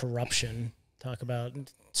about corruption. Talk about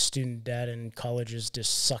student debt and colleges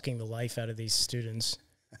just sucking the life out of these students.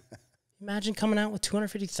 Imagine coming out with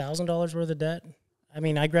 $250,000 worth of debt. I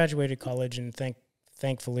mean, I graduated college, and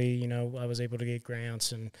thankfully, you know, I was able to get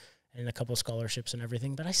grants and a couple of scholarships and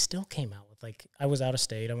everything, but I still came out with, like, I was out of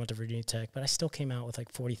state. I went to Virginia Tech, but I still came out with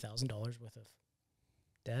like $40,000 worth of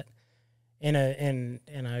debt. And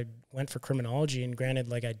I went for criminology, and granted,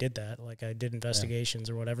 like, I did that, like, I did investigations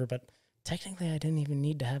or whatever, but technically I didn't even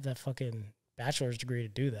need to have that fucking bachelor's degree to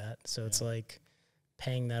do that. So it's like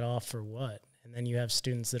paying that off for what? And then you have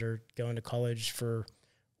students that are going to college for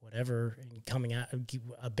whatever and coming out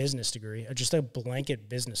a business degree, or just a blanket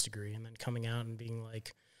business degree, and then coming out and being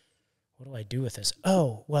like, what do I do with this?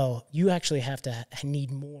 Oh, well, you actually need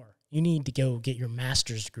more. You need to go get your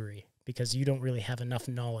master's degree, because you don't really have enough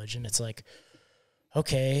knowledge. And it's like,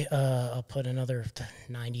 okay, I'll put another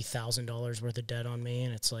 $90,000 worth of debt on me.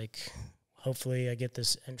 And it's like, hopefully I get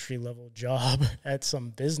this entry-level job at some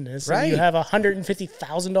business. Right. And you have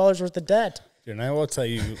 $150,000 worth of debt. Dude, and I will tell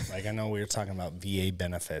you, like, I know we were talking about VA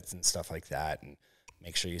benefits and stuff like that, and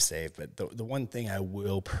make sure you save. But the one thing I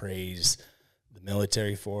will praise the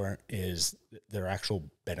military for is their actual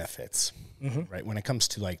benefits, right? When it comes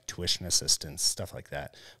to like tuition assistance, stuff like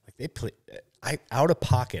that, like out of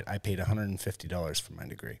pocket, I paid $150 for my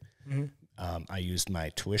degree. I used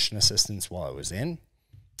my tuition assistance while I was in.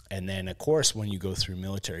 And then of course, when you go through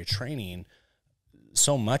military training,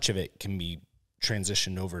 so much of it can be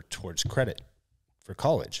transitioned over towards credit for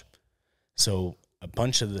college. So a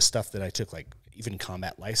bunch of the stuff that I took, like even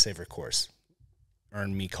combat lifesaver course,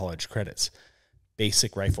 earned me college credits.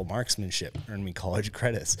 Basic rifle marksmanship earned me college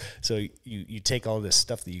credits. So you take all this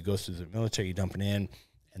stuff that you go through the military, you dump it in,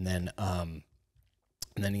 and then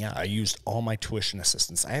yeah, I used all my tuition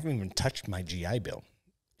assistance. I haven't even touched my GI Bill.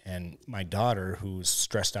 And my daughter, who's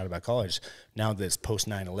stressed out about college, now that it's post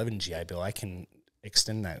 9/11 GI Bill, I can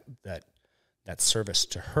extend that service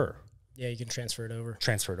to her. Yeah, you can transfer it over.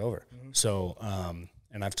 So,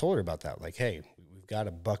 and I've told her about that. Like, hey, we've got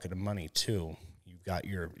a bucket of money too. You've got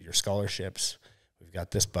your scholarships. We've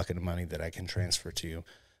got this bucket of money that I can transfer to you.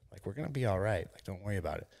 Like, we're going to be all right. Like, don't worry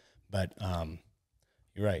about it. But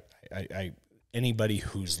you're right. I anybody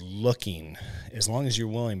who's looking, as long as you're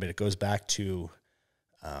willing, but it goes back to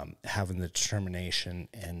having the determination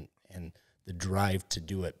and the drive to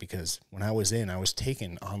do it. Because when I was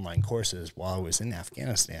taking online courses while I was in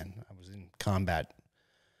Afghanistan. I was in combat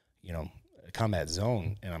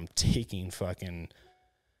zone, and I'm taking fucking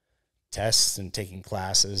tests and taking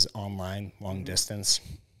classes online, long distance.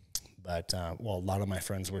 But, a lot of my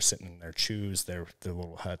friends were sitting in their chews, their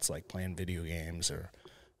little huts, like playing video games or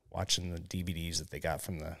watching the DVDs that they got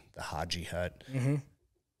from the Haji hut.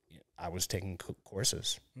 I was taking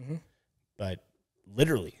courses. But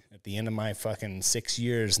literally, at the end of my fucking 6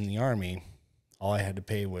 years in the Army, all I had to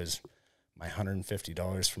pay was my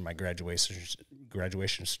 $150 for my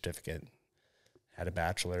graduation certificate. Had a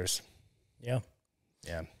bachelor's. Yeah.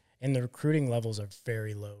 And the recruiting levels are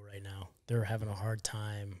very low right now. They're having a hard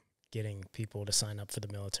time getting people to sign up for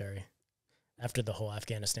the military after the whole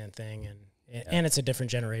Afghanistan thing. And it's a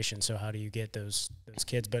different generation, so how do you get those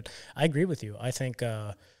kids? But I agree with you. I think,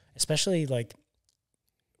 especially like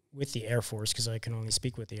with the Air Force, because I can only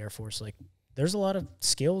speak with the Air Force, like there's a lot of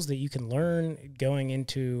skills that you can learn going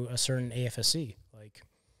into a certain AFSC. Like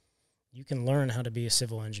You can learn how to be a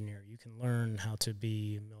civil engineer. You can learn how to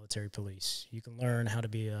be military police. You can learn how to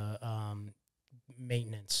be a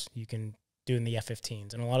maintenance. You can do in the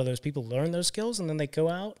F-15s. And a lot of those people learn those skills, and then they go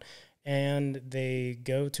out and they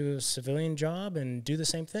go to a civilian job and do the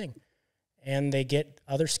same thing. And they get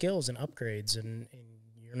other skills and upgrades, and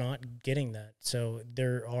you're not getting that. So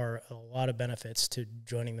there are a lot of benefits to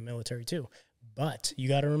joining the military too. But you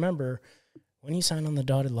got to remember, when you sign on the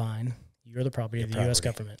dotted line, you're the property of the U.S.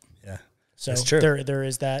 government. Yeah. So there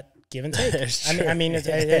is that give and take. I mean,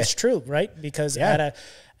 it's true, right? Because at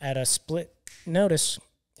a split notice,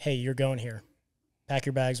 hey, you're going here. Pack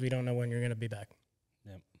your bags. We don't know when you're going to be back.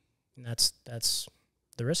 Yep. And that's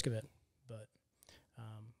the risk of it. But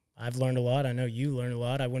I've learned a lot. I know you learned a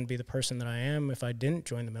lot. I wouldn't be the person that I am if I didn't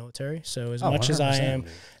join the military. So as much as I am,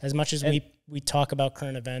 as much as we talk about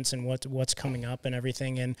current events and what's coming up and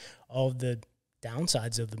everything, and all of the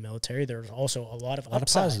downsides of the military, there's also a lot of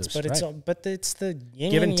upsides, but it's the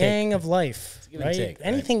yin and yang of life, right?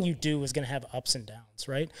 Anything you do is going to have ups and downs,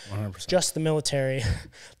 right? 100%. Just the military,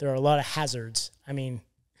 there are a lot of hazards. I mean,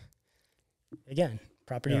 again,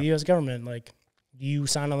 property of the U.S. government, like you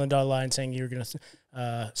sign on the dotted line saying you're going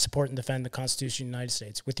to support and defend the Constitution of the United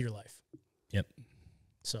States with your life. Yep.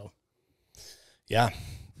 So. Yeah.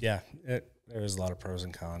 There was a lot of pros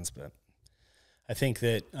and cons, but I think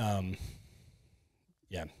that, I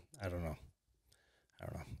don't know.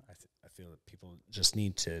 I feel that people just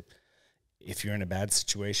need to, if you're in a bad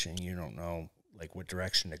situation, you don't know like what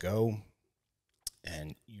direction to go,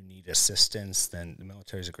 and you need assistance, then the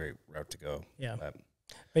military is a great route to go. Yeah.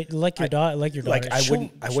 But like your daughter, I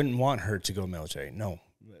wouldn't want her to go military. No,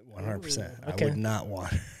 100%. Okay. I would not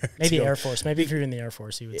want her. Maybe Air Force. Maybe if you're in the Air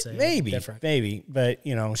Force, you would say different. Maybe. But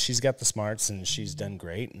she's got the smarts, and she's done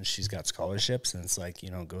great, and she's got scholarships, and it's like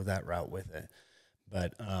go that route with it.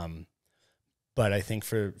 But I think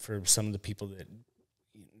for some of the people that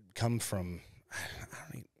come from,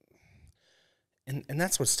 and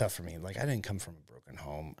that's what's tough for me. Like, I didn't come from a broken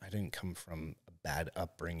home. I didn't come from a bad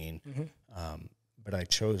upbringing. Mm-hmm. But I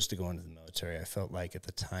chose to go into the military. I felt like at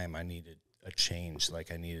the time I needed a change.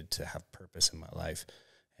 Like, I needed to have purpose in my life,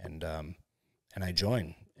 and I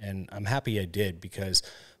joined, and I'm happy I did, because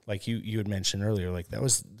like you had mentioned earlier, like that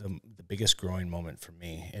was the biggest growing moment for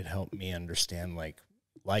me. It helped me understand like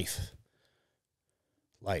life.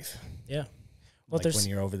 Yeah. Well, like when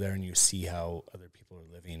you're over there and you see how other people are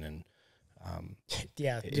living, and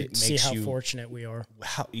it see how fortunate we are.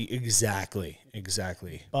 Exactly.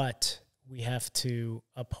 But we have to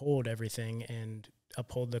uphold everything and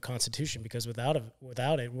uphold the Constitution, because without it,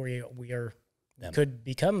 we could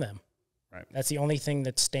become them. Right. That's the only thing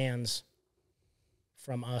that stands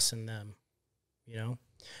from us and them,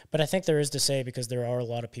 But I think there is to say, because there are a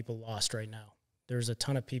lot of people lost right now. There's a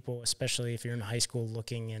ton of people, especially if you're in high school,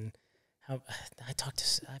 looking, and I've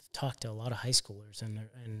talked to a lot of high schoolers, and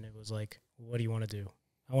it was like, what do you want to do?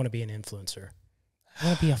 I want to be an influencer. I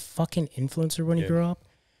want to be a fucking influencer when you grow up.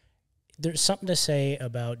 There's something to say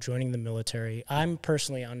about joining the military. I'm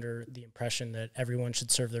personally under the impression that everyone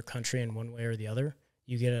should serve their country in one way or the other.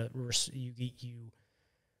 You get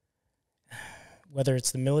whether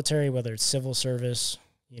it's the military, whether it's civil service,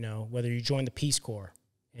 whether you join the Peace Corps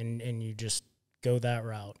and you just go that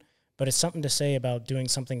route. But it's something to say about doing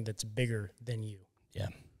something that's bigger than you. Yeah.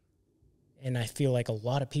 And I feel like a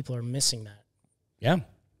lot of people are missing that. Yeah.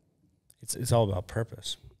 It's all about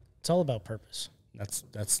purpose. It's all about purpose.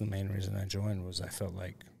 That's the main reason I joined, was I felt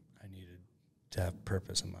like I needed to have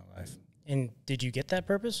purpose in my life. And did you get that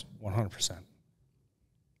purpose? 100%.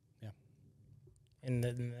 Yeah. And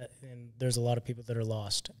there's a lot of people that are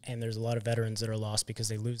lost, and there's a lot of veterans that are lost because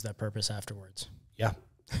they lose that purpose afterwards. Yeah.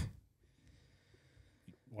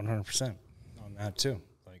 100% on that too.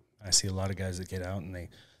 Like, I see a lot of guys that get out and they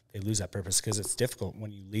lose that purpose, because it's difficult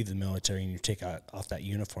when you leave the military and you take off that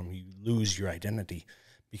uniform. You lose your identity,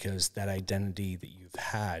 because that identity that you've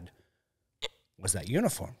had was that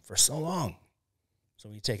uniform for so long. So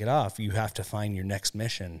when you take it off, you have to find your next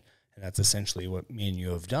mission, and that's essentially what me and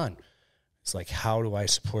you have done. It's like, how do I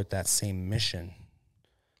support that same mission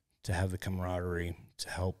to have the camaraderie, to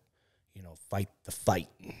help, fight the fight?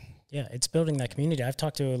 Yeah, it's building that community. I've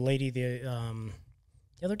talked to a lady the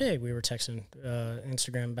other day. We were texting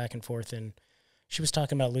Instagram back and forth, and she was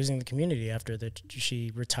talking about losing the community after that.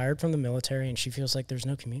 She retired from the military, and she feels like there's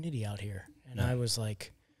no community out here. And I was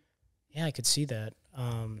like, yeah, I could see that.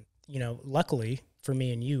 Luckily for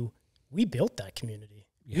me and you, we built that community.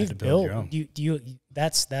 You have to build your own.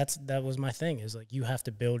 That was my thing, is like, you have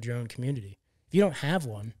to build your own community. If you don't have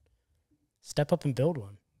one, step up and build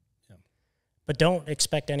one. Yeah. But don't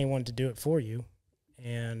expect anyone to do it for you.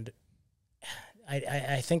 And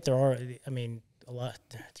I think there are, I mean, a lot,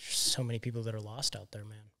 there's so many people that are lost out there,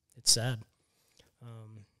 man. It's sad.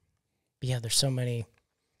 But yeah, there's so many.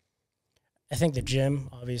 I think the gym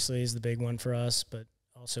obviously is the big one for us, but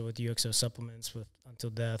also with UXO supplements, with Until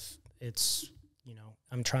Death, it's, you know,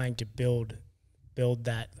 I'm trying to build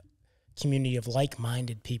that community of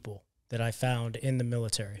like-minded people that I found in the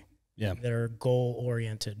military. Yeah. That are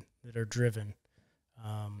goal-oriented, that are driven,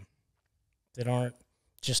 that aren't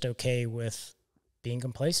just okay with being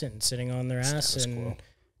complacent and sitting on their ass and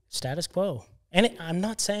status quo. And I'm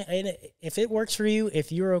not saying, if it works for you,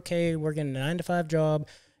 if you're okay working a 9-to-5 job,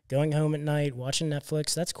 going home at night, watching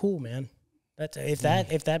Netflix, that's cool, man. If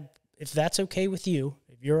that's okay with you,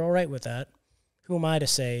 if you're all right with that, who am I to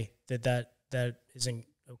say that isn't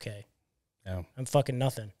okay? Yeah. I'm fucking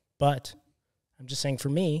nothing. But I'm just saying, for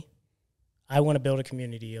me, I want to build a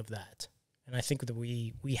community of that. And I think that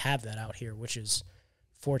we have that out here, which is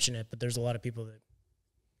fortunate, but there's a lot of people that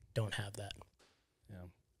don't have that. Yeah.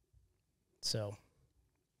 So,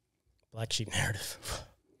 Black Sheep narrative.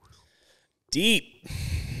 Deep.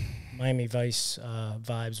 Miami Vice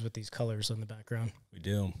vibes with these colors on the background. We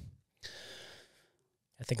do.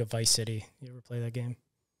 I think of Vice City. You ever play that game?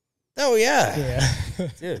 Oh, yeah. Yeah.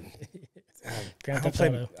 Dude. I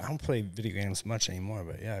don't play video games much anymore,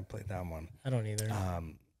 but yeah, I played that one. I don't either. Yeah,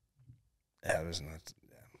 there's not.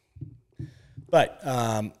 Yeah. But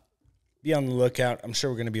be on the lookout. I'm sure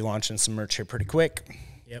we're going to be launching some merch here pretty quick.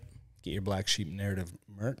 Yep. Get your Black Sheep narrative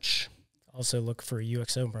merch. Also look for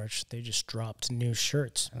UXO merch. They just dropped new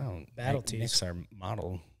shirts. Battle tees. Nick's our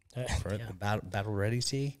model for yeah. the battle ready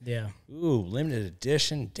tee. Yeah. Ooh, limited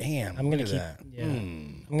edition. Damn. I'm gonna keep. That. Yeah.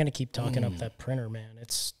 I'm gonna keep talking up that printer, man.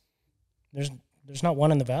 There's not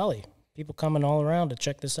one in the valley. People coming all around to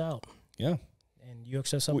check this out. Yeah. And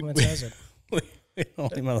UXO Supplements has it. We're the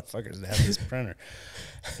only motherfuckers that have this printer.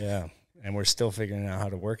 Yeah. And we're still figuring out how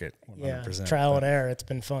to work it 100%. Yeah. Trial and error. It's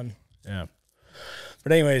been fun. Yeah.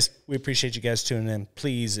 But anyways, we appreciate you guys tuning in.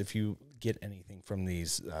 Please, if you get anything from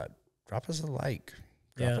these, drop us a like.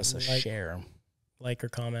 Drop us a share. Like or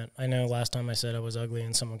comment. I know last time I said I was ugly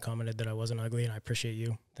and someone commented that I wasn't ugly, and I appreciate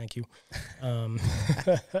you. Thank you. But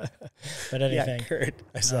anything. Yeah, Kurt,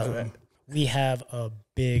 I saw that. We have a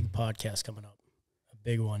big podcast coming up. A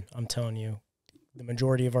big one. I'm telling you. The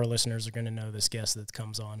majority of our listeners are going to know this guest that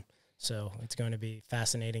comes on. So it's going to be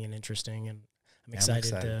fascinating and interesting, and I'm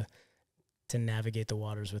excited. To navigate the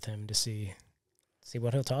waters with him to see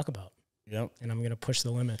what he'll talk about. Yep. And I'm going to push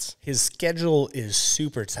the limits. His schedule is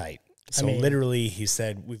super tight. So literally he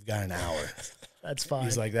said, we've got an hour. That's fine.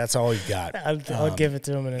 He's like, that's all you got. I'll give it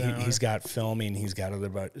to him in an hour. He's got filming. He's got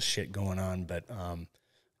other shit going on. But,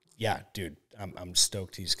 yeah, dude, I'm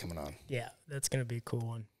stoked he's coming on. Yeah, that's going to be a cool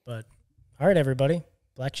one. But, all right, everybody.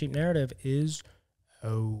 Black Sheep Narrative is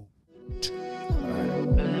out.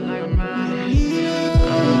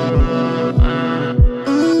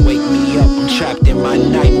 Wake me up, I'm trapped in my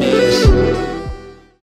nightmares.